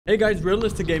Hey guys,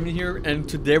 Realistic Gaming here, and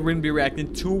today we're going to be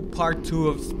reacting to part 2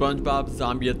 of SpongeBob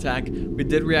Zombie Attack. We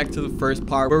did react to the first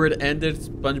part where it ended,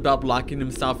 SpongeBob locking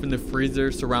himself in the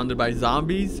freezer surrounded by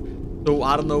zombies. So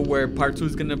I don't know where part 2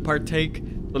 is going to partake,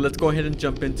 but let's go ahead and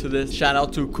jump into this. Shout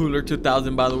out to Cooler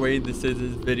 2000, by the way. This is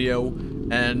his video,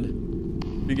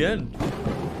 and begin.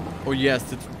 Oh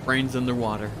yes, it's brains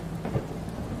underwater.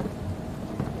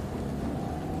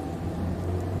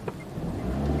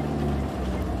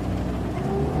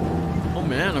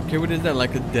 Man, okay, what is that?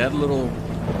 Like a dead little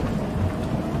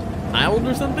child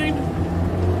or something?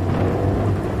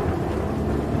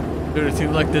 Dude, it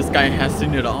seems like this guy has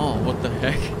seen it all. What the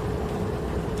heck?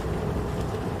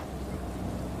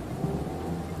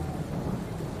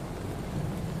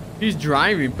 He's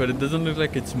driving, but it doesn't look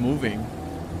like it's moving.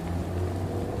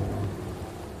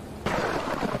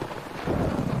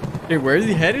 Hey, where is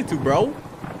he headed to, bro?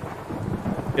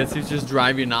 Guess he's just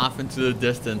driving off into the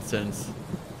distance since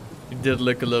he did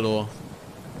look a little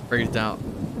freaked out.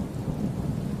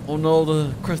 Oh no,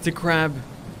 the Krusty Krab.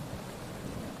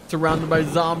 Surrounded by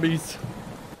zombies.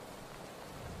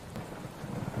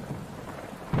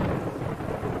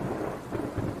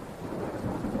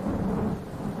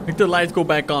 Make the lights go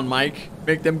back on, Mike.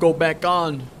 Make them go back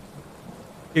on.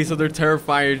 Okay, so they're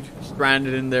terrified,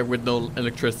 stranded in there with no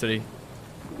electricity.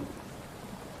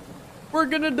 We're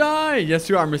gonna die. Yes,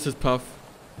 you are, Mrs. Puff.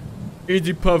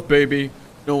 Easy Puff, baby.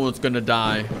 No one's gonna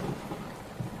die.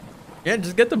 Yeah,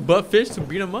 just get the butt fish to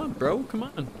beat him up, bro. Come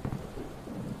on.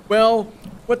 Well,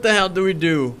 what the hell do we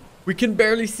do? We can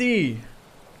barely see.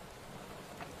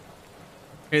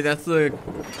 Hey, that's the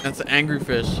angry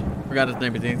fish. Forgot his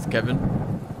name. I think it's Kevin.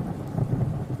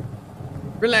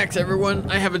 Relax, everyone.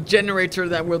 I have a generator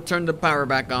that will turn the power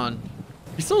back on.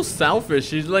 He's so selfish.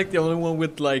 He's like the only one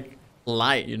with like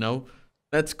light, you know?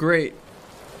 That's great.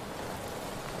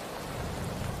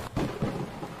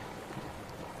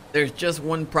 There's just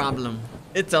one problem.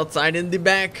 It's outside in the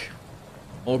back.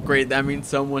 Oh great, that means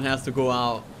someone has to go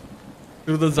out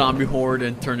to the zombie horde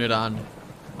and turn it on.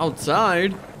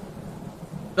 Outside?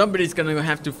 Somebody's gonna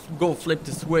have to go flip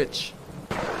the switch.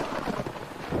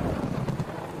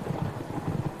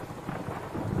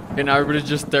 And everybody's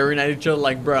just staring at each other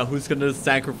like, bruh, who's gonna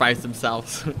sacrifice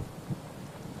themselves?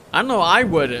 I know I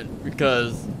wouldn't,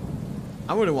 because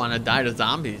I wouldn't want to die to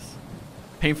zombies.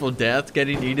 Painful death,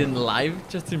 getting eaten alive.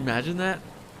 Just imagine that.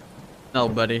 No,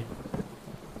 buddy.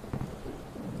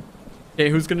 Okay,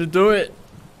 who's gonna do it?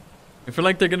 I feel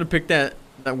like they're gonna pick that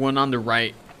one on the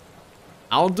right.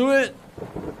 I'll do it.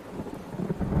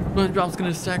 SpongeBob's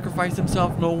gonna sacrifice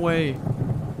himself. No way.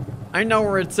 I know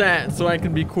where it's at, so I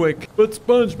can be quick. But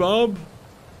SpongeBob.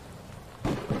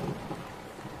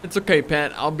 It's okay,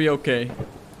 Pat. I'll be okay.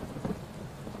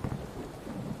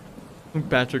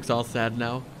 Patrick's all sad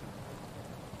now.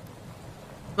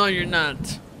 No, you're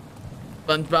not,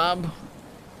 SpongeBob.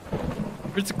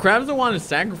 Mr. Krabs don't want to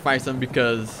sacrifice him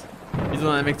because he's the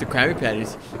one that makes the Krabby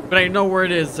Patties. But I know where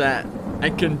it is at. I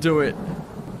can do it.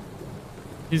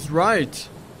 He's right.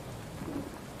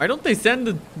 Why don't they send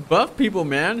the buff people,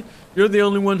 man? You're the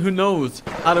only one who knows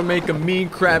how to make a mean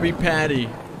Krabby Patty.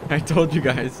 I told you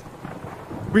guys.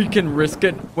 We can risk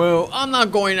it. Well, I'm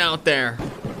not going out there.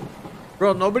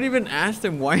 Bro, nobody even asked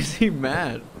him why is he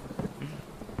mad.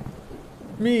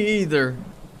 Me either.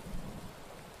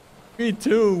 Me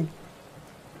too.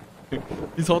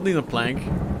 He's holding a plank.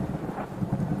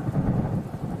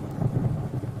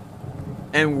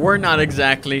 And we're not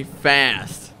exactly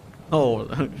fast.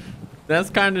 Oh,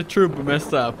 that's kind of true, but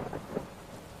messed up.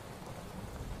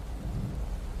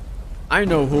 I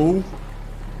know who.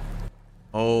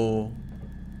 Oh.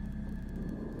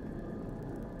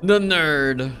 The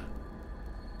nerd.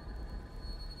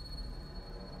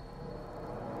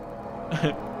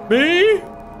 Me?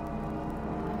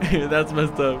 That's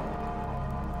messed up.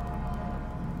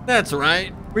 That's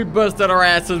right. We busted our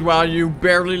asses while you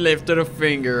barely lifted a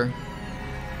finger.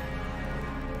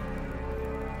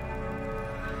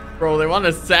 Bro, they want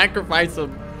to sacrifice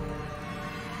him.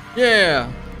 Yeah.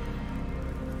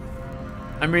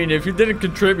 I mean, if he didn't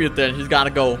contribute, then he's got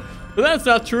to go. But that's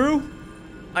not true.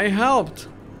 I helped.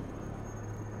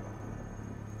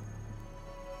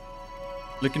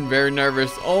 Looking very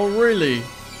nervous. Oh, really?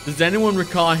 Does anyone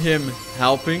recall him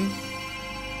helping?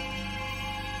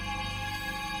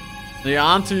 They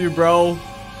on to you, bro.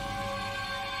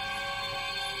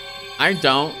 I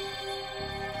don't.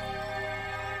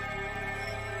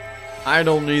 I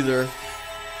don't either.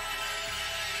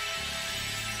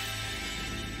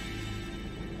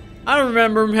 I don't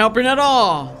remember him helping at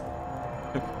all.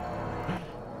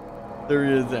 There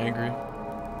he is, angry.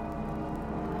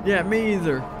 Yeah, me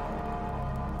either.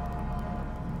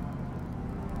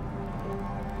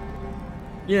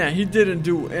 Yeah, he didn't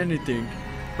do anything.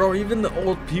 Bro, even the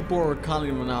old people are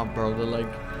calling him out, bro. They're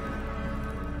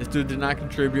like, this dude did not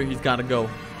contribute. He's got to go.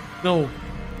 No.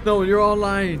 No, you're all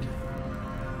lying.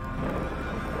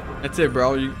 That's it,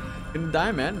 bro. You can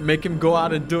die, man. Make him go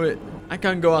out and do it. I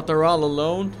can't go out there all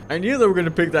alone. I knew they were going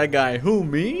to pick that guy. Who,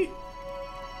 me?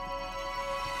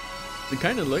 They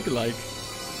kind of look alike.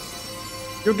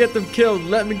 You'll get them killed.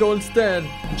 Let me go instead.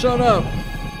 Shut up.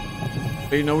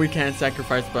 But you know we can't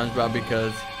sacrifice SpongeBob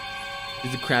because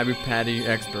he's a Krabby Patty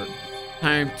expert.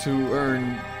 Time to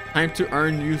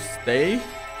earn you stay.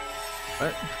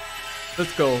 What?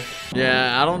 Let's go.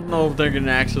 Yeah, I don't know if they're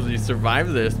gonna actually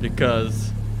survive this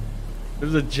because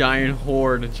there's a giant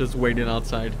horde that's just waiting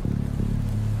outside.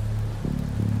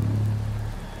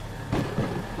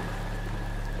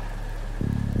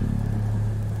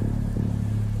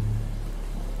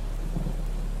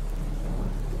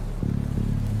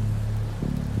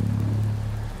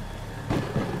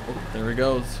 There he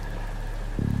goes.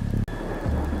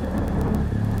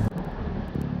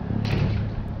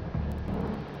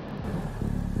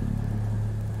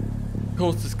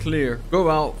 Coast is clear.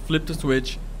 Go out, flip the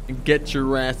switch, and get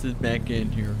your asses back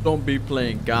in here. Don't be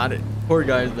playing. Got it. Poor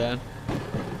guy's dad.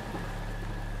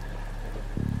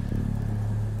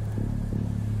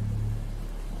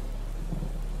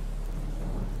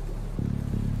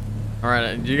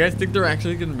 Alright, do you guys think they're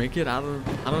actually gonna make it?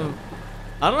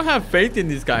 I don't have faith in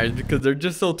these guys because they're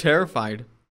just so terrified.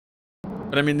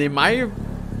 But I mean, they might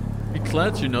be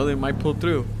clutch, you know, they might pull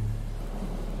through.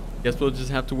 Guess we'll just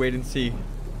have to wait and see.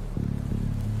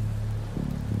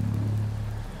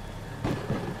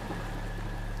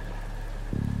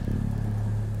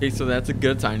 Okay, so that's a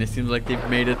good sign. It seems like they've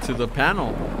made it to the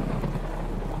panel.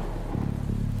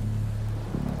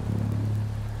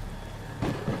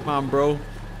 Come on, bro.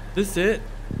 This it?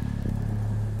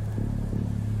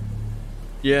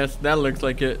 Yes, that looks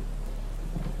like it.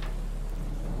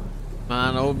 Come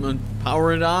on, open,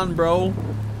 power it on, bro.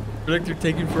 I feel like they're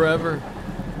taking forever.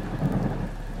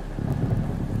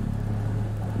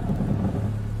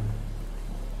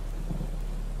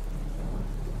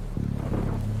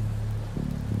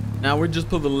 Now we just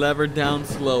pull the lever down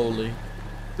slowly.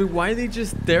 Dude, why are they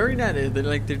just staring at it?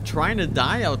 They're trying to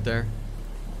die out there.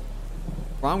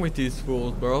 What's wrong with these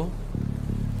fools, bro?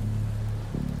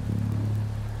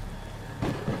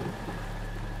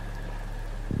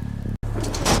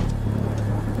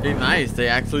 Hey, nice. They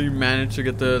actually managed to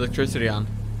get the electricity on.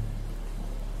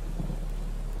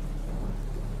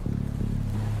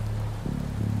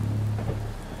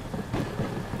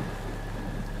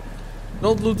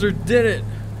 No loser did it.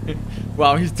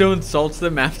 Wow, he still insults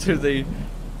them after they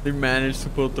managed to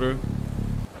pull through.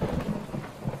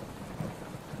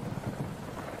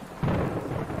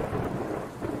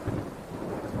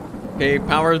 Okay,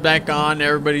 power's back on.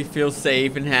 Everybody feels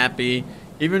safe and happy,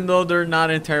 even though they're not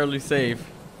entirely safe.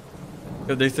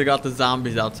 Because they still got the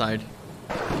zombies outside.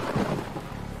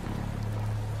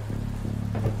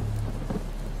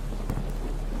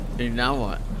 Okay, now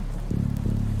what?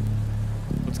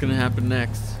 What's gonna happen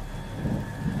next?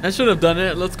 I should have done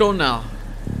it. Let's go now.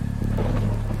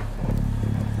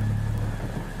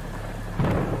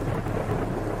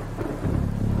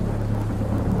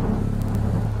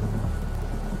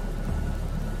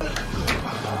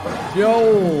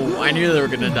 Yo, I knew they were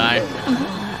gonna die.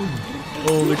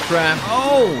 Holy crap.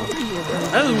 Oh,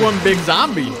 that is one big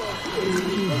zombie.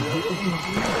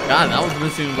 God, that was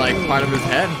missing like part of his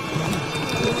head.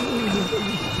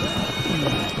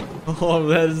 Oh,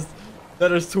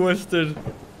 that is twisted.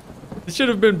 It should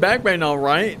have been back by now,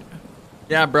 right?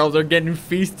 Yeah, bro, they're getting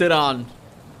feasted on.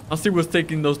 I'll see what's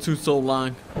taking those two so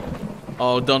long.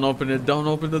 Oh, don't open it. Don't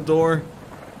open the door.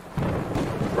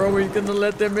 Bro, are you gonna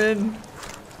let them in?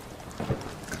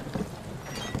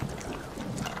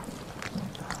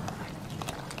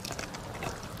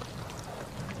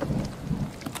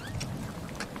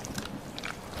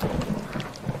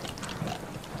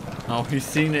 Oh, he's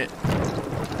seen it.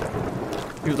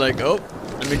 He was like, oh,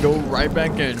 let me go right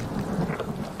back in.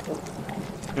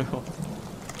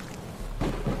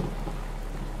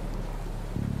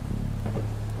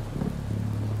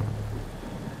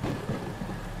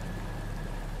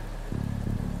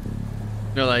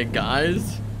 They're like,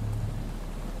 guys,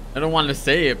 I don't want to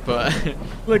say it, but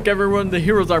look, everyone, the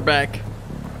heroes are back.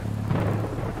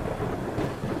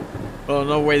 Oh,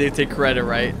 no way they take credit,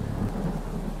 right?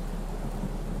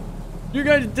 You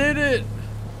guys did it!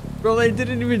 Bro, they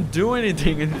didn't even do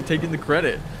anything and they're taking the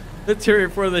credit. Let's hear it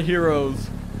for the heroes.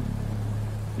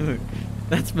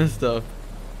 That's messed up.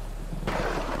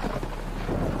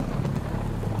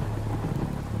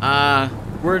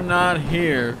 We're not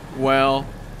here. Well,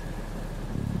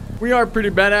 We are pretty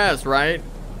badass, right?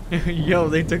 Yo,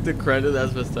 they took the credit.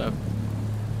 That's what's up.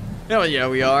 Hell yeah,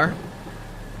 we are.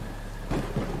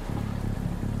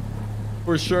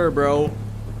 For sure, bro.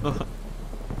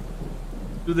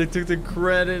 Dude, they took the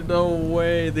credit. No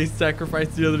way. They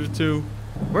sacrificed the other two.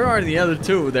 Where are the other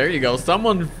two? There you go.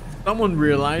 Someone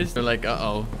realized. They're like,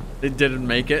 uh-oh. They didn't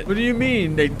make it. What do you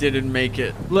mean they didn't make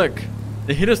it? Look,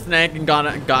 they hit a snag and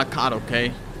got caught,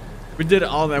 okay? We did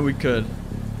all that we could.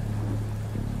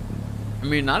 I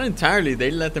mean, not entirely.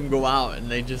 They let them go out and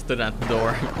they just stood at the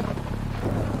door.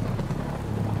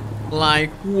 Like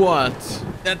what?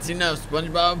 That's enough,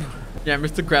 SpongeBob. Yeah,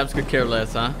 Mr. Krabs could care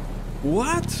less, huh?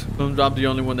 What? SpongeBob the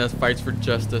only one that fights for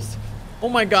justice. Oh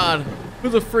my god. Who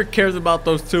the frick cares about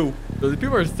those two? Those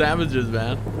people are savages,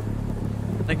 man.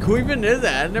 Like, who even is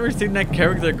that? I've never seen that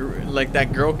character, like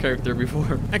that girl character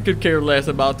before. I could care less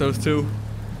about those two.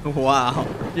 Wow.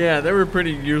 Yeah, they were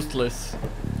pretty useless.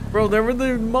 Bro, they were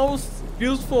the most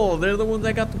useful. They're the ones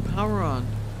that got the power on.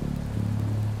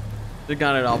 They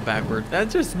got it all backward.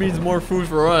 That just means more food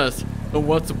for us. So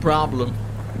what's the problem?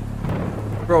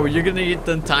 Bro, you're gonna eat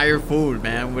the entire food,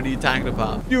 man. What are you talking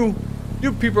about? You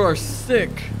people are sick.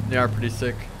 They are pretty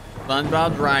sick.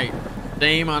 SpongeBob's right.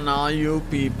 Shame on all you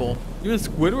people. Even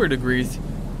Squidward agrees.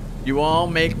 You all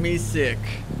make me sick.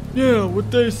 Yeah,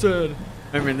 what they said.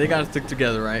 I mean, they gotta stick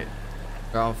together, right?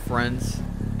 They're all friends.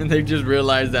 And they just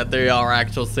realized that they are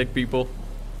actual sick people.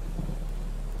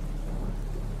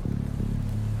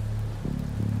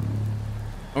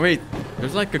 Oh wait,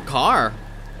 there's like a car.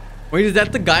 Wait, is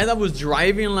that the guy that was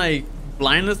driving like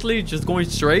blindlessly, just going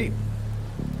straight?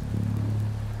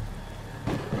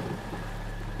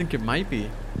 I think it might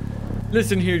be.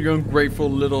 Listen here, you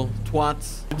ungrateful little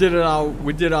twats.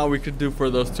 We did all we could do for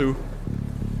those two.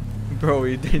 Bro,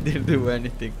 they didn't do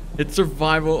anything. It's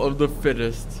survival of the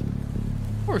fittest.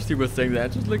 Of course he was saying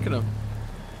that. Just look at him.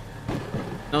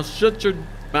 Now shut your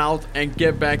mouth and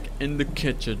get back in the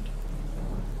kitchen.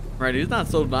 Right, he's not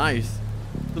so nice.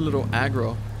 He's a little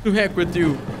aggro. To heck with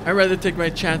you. I'd rather take my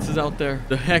chances out there.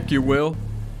 The heck you will.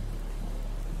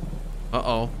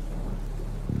 Uh-oh.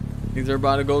 Things are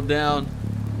about to go down.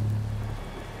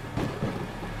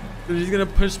 So he's gonna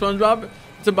push SpongeBob.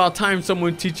 It's about time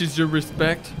someone teaches you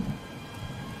respect.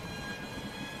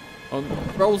 Oh,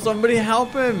 bro, somebody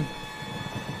help him.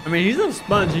 I mean, he's a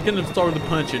sponge. He can absorb the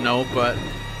punch, you know, but...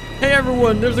 Hey,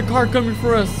 everyone, there's a car coming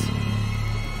for us.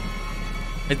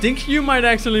 I think you might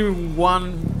actually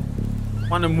want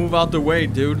to move out the way,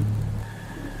 dude.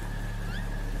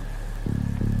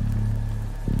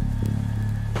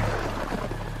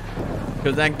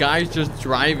 Because that guy's just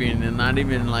driving and not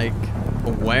even, like,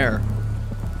 aware.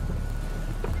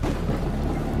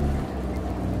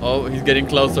 Oh, he's getting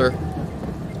closer.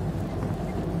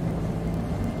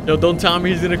 Yo, don't tell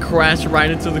me he's gonna crash right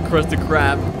into the Krusty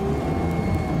Krab.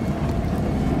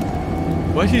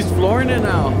 What? He's flooring it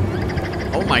now.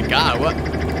 Oh my god, what?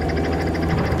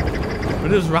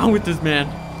 What is wrong with this man?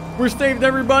 We're saved,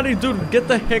 everybody. Dude, get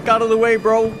the heck out of the way,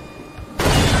 bro.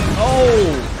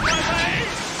 Oh!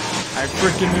 I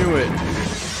freaking knew it.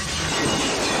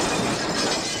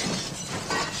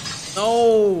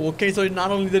 No! Okay, so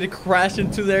not only did he crash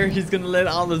into there, he's gonna let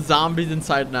all the zombies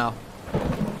inside now.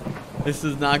 This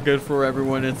is not good for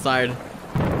everyone inside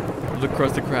of the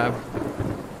Krusty Krab.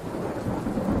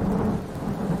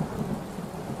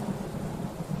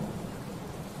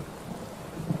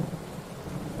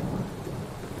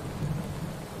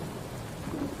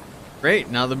 Great,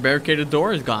 now the barricaded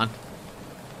door is gone.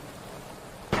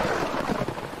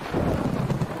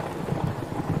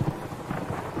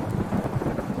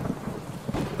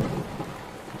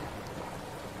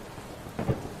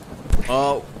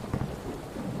 Oh.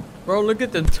 Bro, look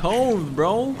at the toes,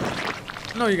 bro.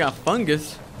 I know you got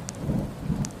fungus.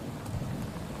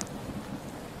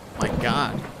 My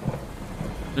god.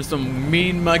 There's some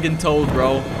mean mugging toes,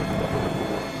 bro.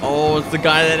 Oh, it's the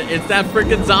guy it's that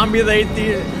freaking zombie that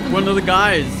ate one of the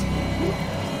guys.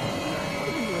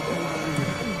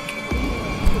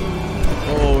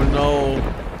 Oh no.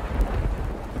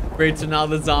 Great, so now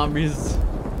the zombies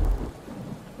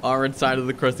are inside of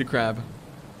the Krusty Krab.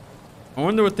 I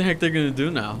wonder what the heck they're gonna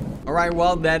do now. Alright,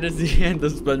 well, that is the end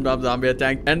of SpongeBob Zombie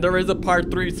Attack. And there is a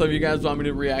part 3, so if you guys want me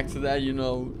to react to that, you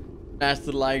know, smash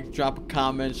the like, drop a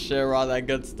comment, share all that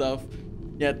good stuff.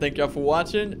 Yeah, thank y'all for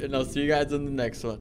watching, and I'll see you guys in the next one.